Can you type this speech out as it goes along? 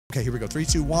Okay, here we go. 3,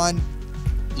 2, 1.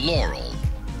 Laurel.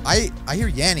 I hear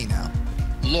Yanny now.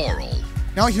 Laurel.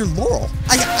 Now I hear Laurel.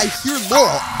 I hear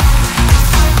Laurel.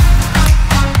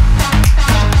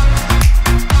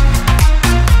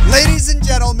 Ladies and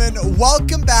gentlemen,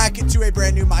 welcome back to a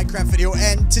brand new Minecraft video.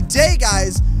 And today,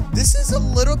 guys, this is a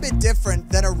little bit different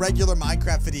than a regular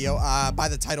Minecraft video. By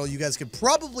the title, you guys could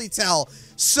probably tell.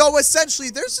 So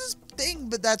essentially, there's this thing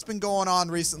that's been going on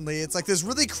recently. It's like this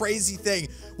really crazy thing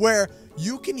where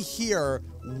you can hear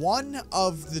one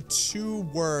of the two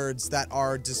words that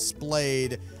are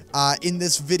displayed in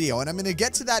this video, and I'm going to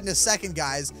get to that in a second,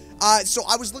 guys. So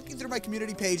I was looking through my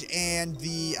community page, and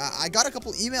I got a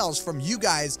couple emails from you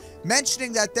guys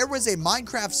mentioning that there was a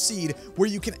Minecraft seed where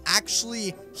you can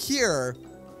actually hear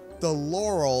the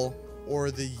Laurel or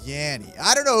the Yanny.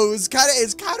 I don't know, it's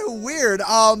kind of weird.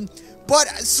 But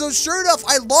so sure enough,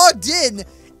 I logged in,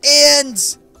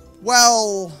 and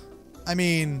well, I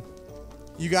mean,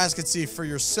 you guys can see for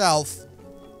yourself.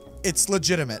 It's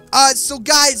legitimate. So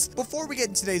guys, before we get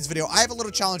into today's video, I have a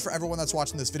little challenge for everyone that's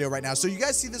watching this video right now. So you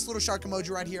guys see this little shark emoji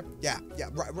right here? Yeah,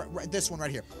 right, this one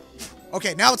right here.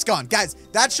 Okay, now it's gone. Guys,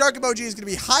 that shark emoji is going to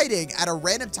be hiding at a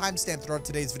random timestamp throughout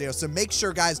today's video. So make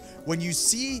sure, guys, when you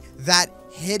see that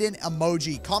hidden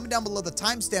emoji, comment down below the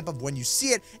timestamp of when you see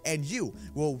it, and you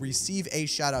will receive a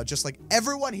shout out just like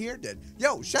everyone here did.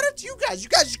 Yo, shout out to you guys. You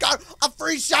guys got a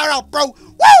free shout out, bro.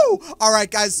 Woo! All right,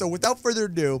 guys, so without further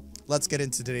ado, let's get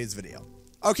into today's video.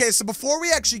 Okay, so before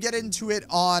we actually get into it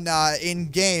on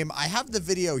in-game, I have the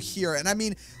video here. And I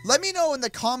mean, let me know in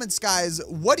the comments, guys,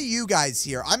 what do you guys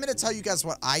hear? I'm going to tell you guys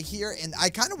what I hear, and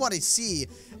I kind of want to see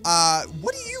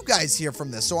what do you guys hear from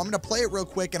this? So I'm going to play it real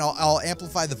quick, and I'll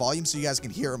amplify the volume so you guys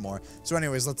can hear it more. So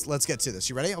anyways, let's get to this.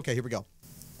 You ready? Okay, here we go.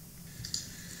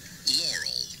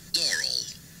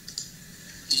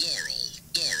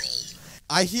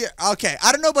 I hear, okay,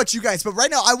 I don't know about you guys, but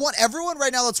right now, I want everyone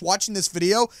right now that's watching this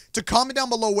video to comment down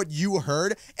below what you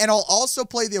heard, and I'll also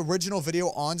play the original video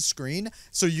on screen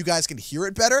so you guys can hear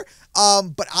it better.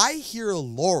 But I hear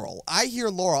Laurel. I hear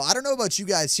Laurel. I don't know about you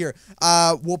guys here.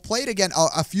 We'll play it again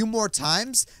a few more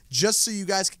times just so you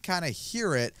guys can kind of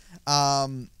hear it.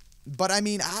 But I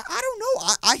mean, I don't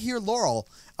know. I hear Laurel.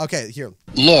 Okay, here.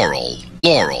 Laurel.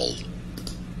 Laurel.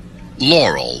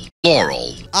 Laurel.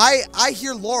 Laurel. I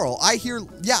hear Laurel.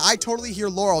 Yeah, I totally hear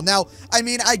Laurel. Now, I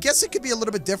mean, I guess it could be a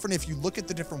little bit different if you look at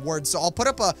the different words. So I'll put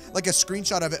up a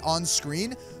screenshot of it on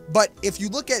screen. But if you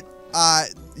look at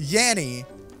Yanny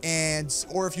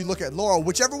or if you look at Laurel,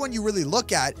 whichever one you really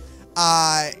look at,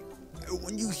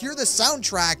 when you hear the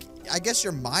soundtrack, I guess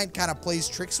your mind kind of plays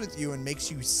tricks with you and makes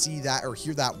you see that or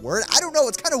hear that word. I don't know.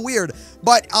 It's kind of weird.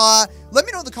 But let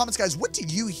me know in the comments, guys. What do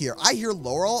you hear? I hear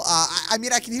Laurel. I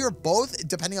mean, I can hear both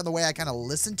depending on the way I kind of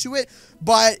listen to it.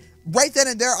 But right then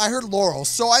and there, I heard Laurel.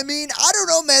 So, I mean, I don't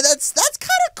know, man. That's kind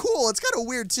of cool. It's kind of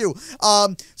weird, too.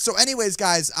 So, anyways,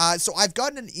 guys, so I've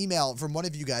gotten an email from one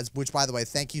of you guys, which, by the way,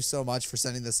 thank you so much for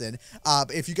sending this in.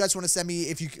 If you guys want to send me,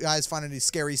 if you guys find any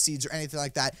scary seeds or anything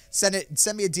like that, send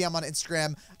me a DM on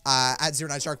Instagram at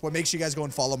 09shark. But make sure you guys go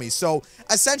and follow me. So,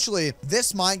 essentially,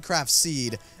 this Minecraft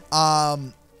seed,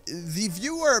 the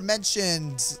viewer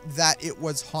mentioned that it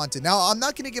was haunted. Now, I'm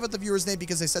not going to give out the viewer's name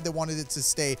because they said they wanted it to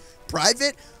stay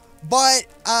private. But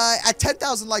at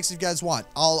 10,000 likes, if you guys want,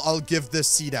 I'll give this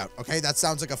seed out. Okay, that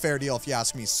sounds like a fair deal if you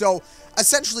ask me. So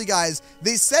essentially, guys,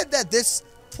 they said that this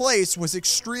place was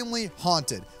extremely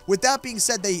haunted. With that being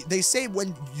said, they say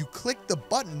when you click the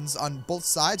buttons on both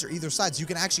sides or either sides, you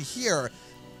can actually hear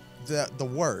the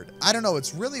word. I don't know.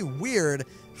 It's really weird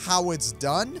how it's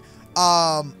done.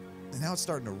 And now it's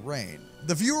starting to rain.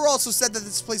 The viewer also said that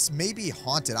this place may be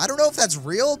haunted. I don't know if that's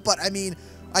real, but I mean,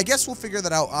 I guess we'll figure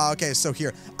that out. Okay, so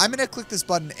here, I'm gonna click this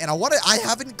button, and I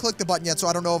haven't clicked the button yet, so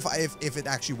I don't know if it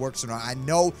actually works or not. I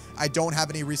know I don't have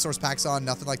any resource packs on,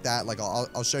 nothing like that. Like,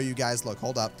 I'll show you guys. Look,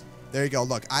 hold up. There you go.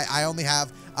 Look, I only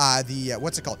have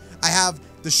what's it called? I have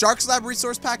the Sharks Lab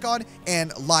resource pack on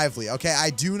and Lively. Okay, I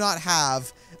do not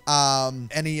have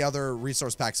any other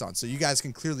resource packs on, so you guys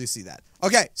can clearly see that.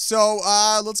 Okay, so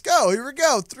let's go. Here we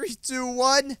go. 3, 2,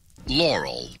 1.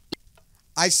 Laurel.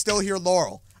 I still hear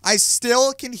Laurel. I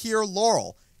still can hear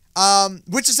Laurel,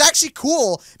 which is actually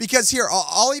cool because here,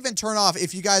 I'll even turn off,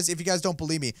 if you guys don't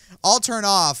believe me, I'll turn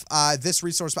off this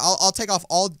resource. I'll take off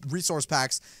all resource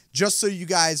packs just so you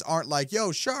guys aren't like,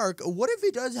 yo, Shark, what if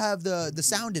it does have the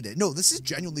sound in it? No, this is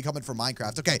genuinely coming from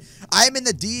Minecraft. Okay, I am in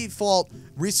the default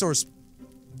resource.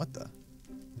 What the?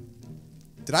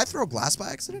 Did I throw glass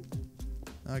by accident?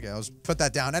 Okay, I'll just put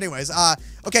that down. Anyways,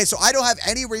 okay, so I don't have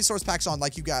any resource packs on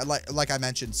like you got, like I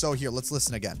mentioned. So here, let's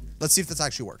listen again. Let's see if this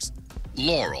actually works.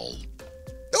 Laurel.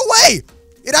 No way!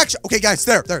 It actually, okay, guys,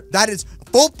 there. That is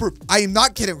foolproof. I am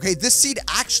not kidding. Okay, this seed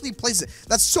actually plays it.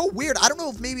 That's so weird. I don't know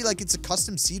if maybe like it's a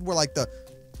custom seed where like the...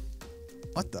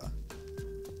 What the?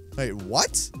 Wait,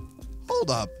 what? Hold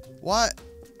up. What?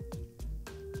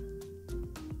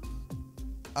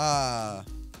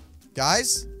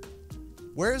 Guys?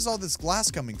 Where is all this glass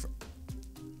coming from?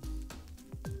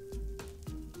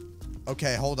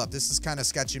 Okay, hold up. This is kind of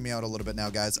sketching me out a little bit now,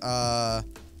 guys.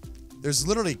 There's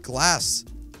literally glass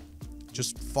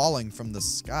just falling from the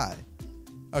sky.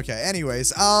 Okay,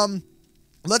 anyways,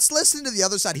 let's listen to the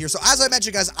other side here. So as I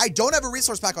mentioned, guys, I don't have a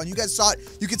resource pack on. You guys saw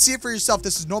it. You can see it for yourself.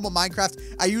 This is normal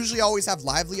Minecraft. I usually always have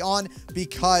Lively on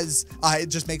because it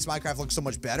just makes Minecraft look so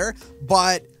much better.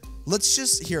 But let's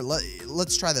just, here,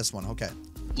 let's try this one. Okay.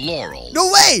 Laurel.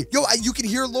 No way! Yo, you can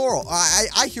hear Laurel.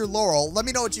 I hear Laurel. Let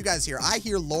me know what you guys hear. I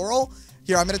hear Laurel.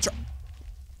 Here, I'm gonna try.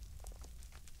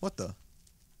 What the?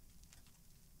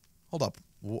 Hold up.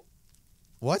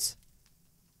 What?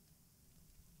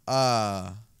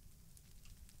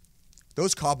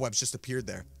 Those cobwebs just appeared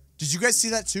there. Did you guys see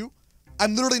that too?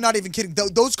 I'm literally not even kidding.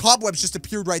 Those cobwebs just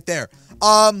appeared right there.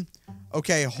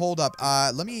 Okay, hold up.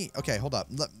 Okay, hold up.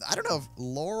 I don't know if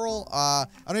Laurel, I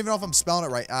don't even know if I'm spelling it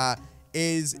right.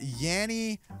 Is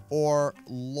Yanny or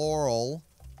Laurel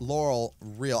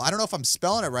real? I don't know if I'm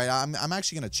spelling it right. I'm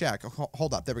actually gonna check.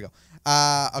 Hold up. There we go.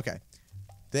 Okay.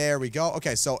 There we go.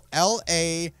 Okay, so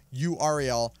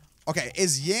Laurel. Okay,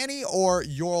 is Yanny or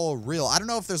Laurel real? I don't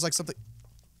know if there's like something.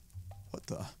 What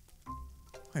the?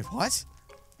 Wait, what?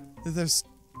 There's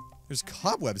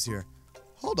cobwebs here.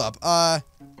 Hold up.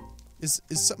 Is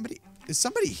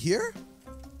somebody here?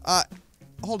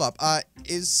 Hold up.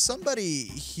 Is somebody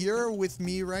here with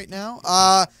me right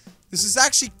now? This is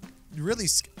actually really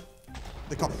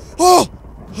Oh!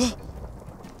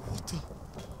 What the?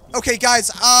 Okay,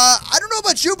 guys, I don't know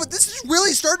about you, but this is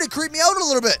really starting to creep me out a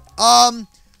little bit.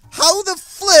 How the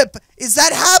flip is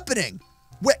that happening?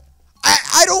 Wait,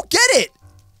 I don't get it.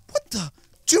 What the?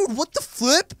 Dude, what the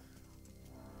flip?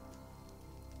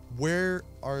 Where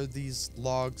are these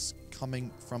logs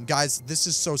coming from? Guys, this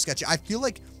is so sketchy. I feel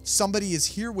like somebody is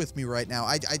here with me right now.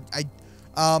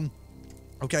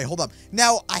 Okay, hold up.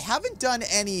 Now, I haven't done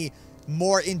any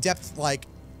more in-depth, like,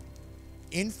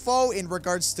 info in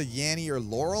regards to Yanny or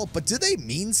Laurel, but do they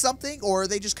mean something, or are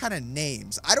they just kind of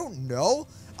names? I don't know.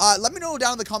 Let me know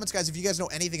down in the comments, guys, if you guys know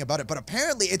anything about it. But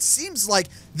apparently, it seems like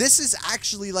this is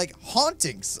actually, like,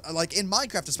 hauntings, like, in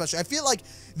Minecraft especially. I feel like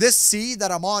this seed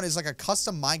that I'm on is, like, a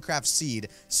custom Minecraft seed.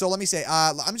 So let me say,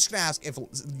 I'm just going to ask if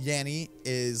Yanny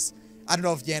is... I don't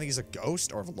know if Yanny's a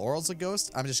ghost or if Laurel's a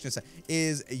ghost. I'm just going to say,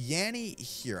 is Yanny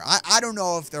here? I don't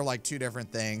know if they're, like, two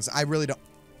different things. I really don't...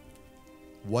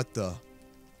 What the...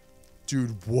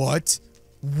 Dude, what?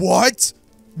 What?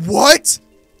 What?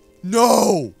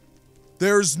 No!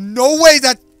 There's no way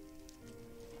that...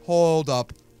 Hold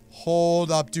up. Hold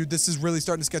up, dude. This is really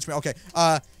starting to sketch me. Okay.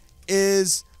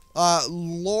 Is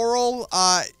Laurel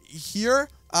here?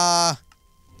 Now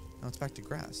it's back to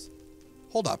grass.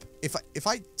 Hold up. If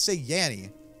I say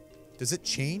Yanny, does it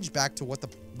change back to what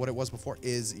it was before?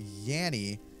 Is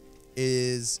Yanny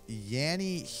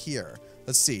here?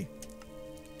 Let's see.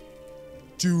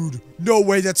 Dude, no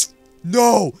way. That's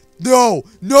no.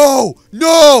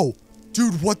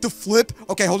 Dude, what the flip?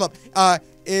 Okay, hold up.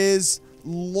 Is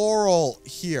Laurel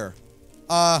here?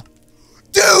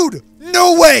 Dude,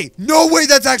 no way. No way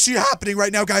that's actually happening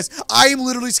right now, guys. I am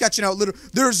literally sketching out.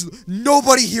 There's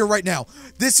nobody here right now.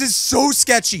 This is so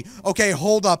sketchy. Okay,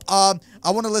 hold up. I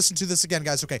want to listen to this again,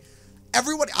 guys. Okay.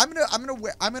 Everyone, I'm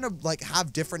gonna like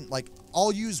have different, like,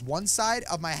 I'll use one side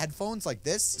of my headphones like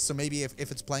this. So maybe if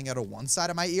it's playing out of one side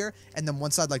of my ear and then one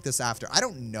side like this after. I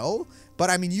don't know, but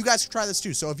I mean, you guys should try this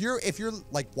too. So if you're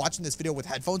like watching this video with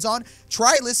headphones on,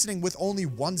 try listening with only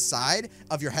one side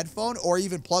of your headphone or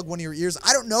even plug one of your ears.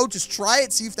 I don't know, just try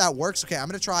it, see if that works. Okay, I'm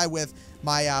gonna try with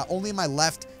my only my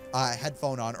left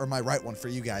headphone on or my right one for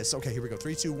you guys. Okay, here we go.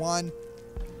 3, 2, 1.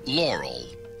 Laurel.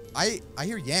 I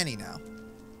hear Yanny now.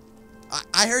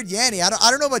 I heard Yanny. I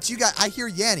don't know about you guys. I hear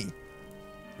Yanny.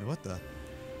 Wait, what the?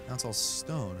 Now it's all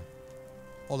stone.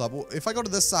 Hold up. Well, if I go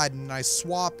to this side and I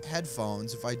swap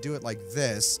headphones, if I do it like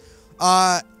this,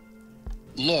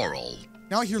 Laurel.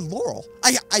 Now I hear Laurel.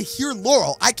 I hear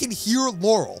Laurel. I can hear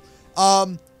Laurel.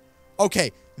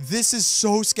 Okay. This is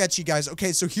so sketchy, guys.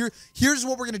 Okay, so here's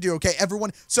what we're gonna do, okay,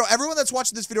 everyone? So everyone that's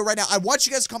watching this video right now, I want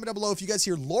you guys to comment down below if you guys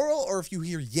hear Laurel or if you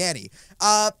hear Yanny.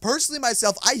 Personally,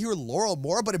 myself, I hear Laurel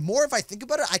more, but if I think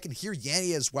about it, I can hear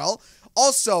Yanny as well.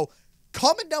 Also,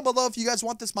 Comment down below if you guys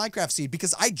want this Minecraft seed,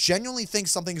 because I genuinely think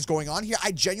something is going on here.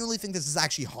 I genuinely think this is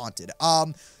actually haunted.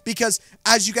 Because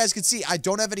as you guys can see, I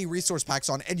don't have any resource packs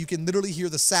on, and you can literally hear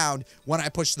the sound when I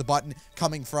push the button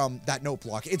coming from that note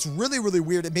block. It's really, really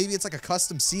weird, and maybe it's like a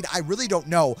custom seed. I really don't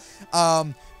know.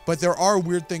 But there are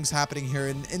weird things happening here,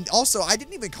 and also, I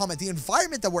didn't even comment. The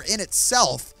environment that we're in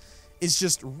itself is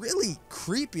just really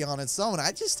creepy on its own.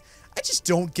 I just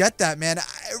don't get that, man.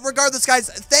 Regardless, guys,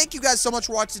 thank you guys so much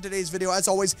for watching today's video. As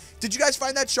always, did you guys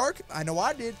find that shark? I know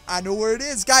I did. I know where it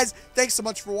is. Guys, thanks so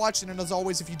much for watching. And as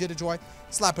always, if you did enjoy,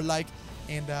 slap a like.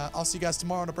 And I'll see you guys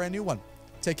tomorrow on a brand new one.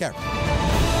 Take care.